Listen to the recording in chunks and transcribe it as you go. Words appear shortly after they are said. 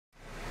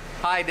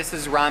Hi, this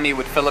is Rami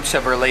with Phillips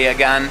Chevrolet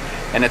again,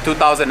 and a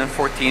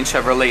 2014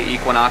 Chevrolet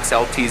Equinox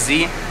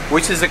LTZ,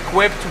 which is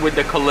equipped with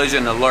the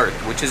collision alert,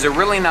 which is a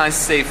really nice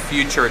safe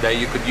feature that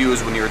you could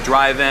use when you're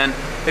driving.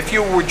 If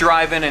you were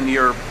driving and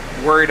you're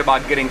worried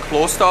about getting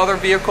close to other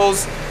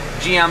vehicles,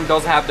 GM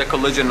does have the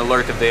collision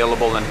alert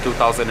available in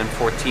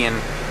 2014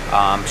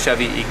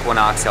 Chevy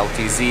Equinox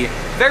LTZ.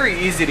 Very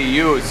easy to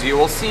use. You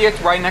will see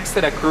it right next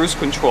to the cruise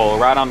control,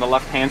 right on the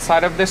left hand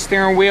side of the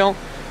steering wheel.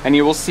 And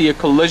you will see a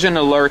collision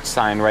alert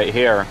sign right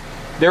here.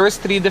 There is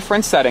 3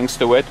 different settings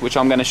to it, which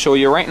I'm going to show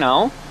you right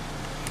now.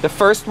 The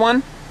first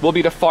one will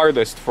be the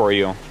farthest for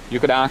you. You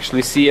could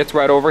actually see it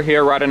right over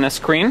here, right on the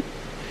screen.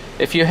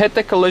 If you hit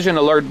the collision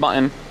alert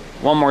button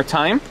one more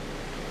time,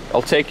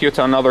 it'll take you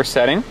to another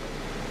setting,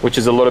 which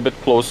is a little bit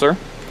closer.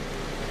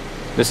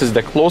 This is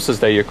the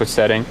closest that you could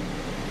setting.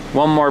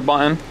 One more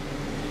button,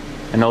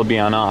 and it'll be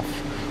on off.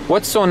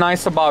 What's so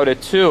nice about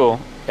it too,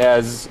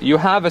 as you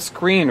have a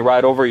screen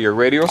right over your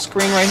radio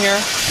screen right here.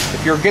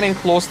 If you're getting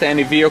close to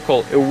any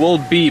vehicle, it will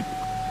beep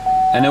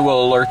and it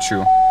will alert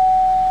you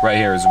right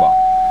here as well.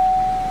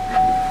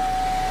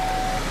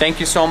 Thank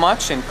you so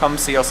much, and come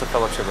see us at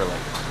Phillips Chevrolet.